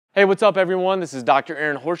Hey, what's up everyone? This is Dr.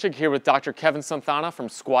 Aaron Horschig here with Dr. Kevin Santana from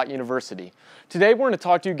SquatUniversity. Today we're going to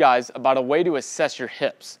talk to you guys about a way to assess your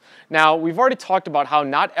hips. Now, we've already talked about how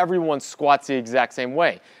not everyone squats the exact same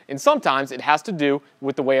way, and sometimes it has to do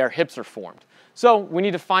with the way our hips are formed. So we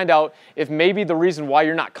need to find out if maybe the reason why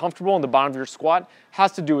you're not comfortable in the bottom of your squat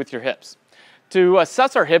has to do with your hips. To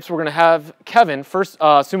assess our hips, we're going to have Kevin first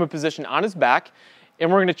assume a position on his back,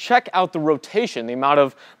 and we're going to check out the rotation, the amount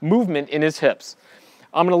of movement in his hips.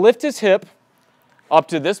 I'm going to lift his hip up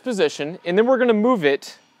to this position, and then we're going to move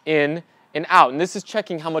it in and out. And this is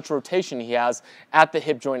checking how much rotation he has at the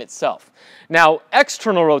hip joint itself. Now,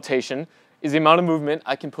 external rotation is the amount of movement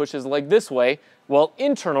I can push his leg this way, while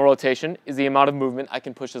internal rotation is the amount of movement I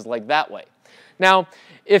can push his leg that way. Now,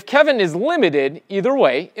 if Kevin is limited either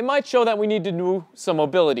way, it might show that we need to do some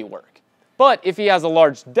mobility work. But if he has a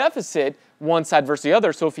large deficit, one side versus the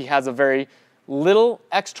other, so if he has a very little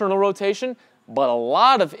external rotation, but a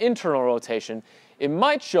lot of internal rotation, it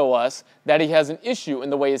might show us that he has an issue in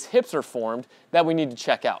the way his hips are formed that we need to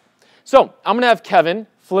check out. So I'm going to have Kevin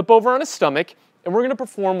flip over on his stomach, and we're going to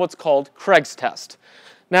perform what's called Craig's test.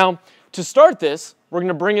 Now, to start this, we're going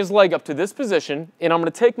to bring his leg up to this position, and I'm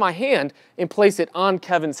going to take my hand and place it on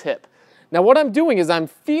Kevin's hip. Now what I'm doing is I'm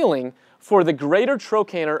feeling for the greater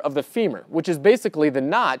trochanter of the femur, which is basically the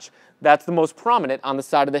notch that's the most prominent on the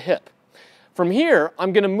side of the hip. From here,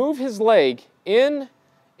 I'm going to move his leg in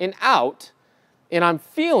and out, and I'm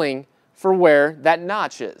feeling for where that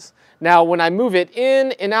notch is. Now, when I move it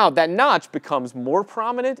in and out, that notch becomes more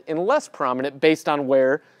prominent and less prominent based on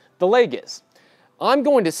where the leg is. I'm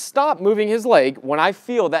going to stop moving his leg when I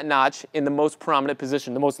feel that notch in the most prominent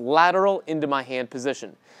position, the most lateral into my hand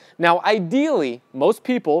position. Now, ideally, most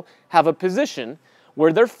people have a position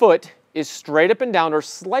where their foot is straight up and down or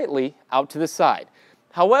slightly out to the side.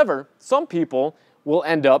 However, some people will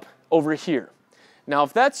end up over here. Now,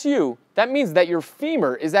 if that's you, that means that your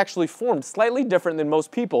femur is actually formed slightly different than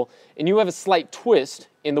most people, and you have a slight twist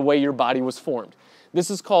in the way your body was formed. This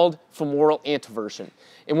is called femoral anteversion.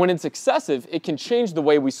 And when it's excessive, it can change the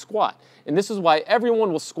way we squat. And this is why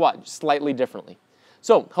everyone will squat slightly differently.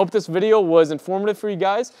 So, hope this video was informative for you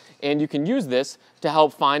guys, and you can use this to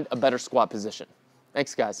help find a better squat position.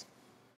 Thanks, guys.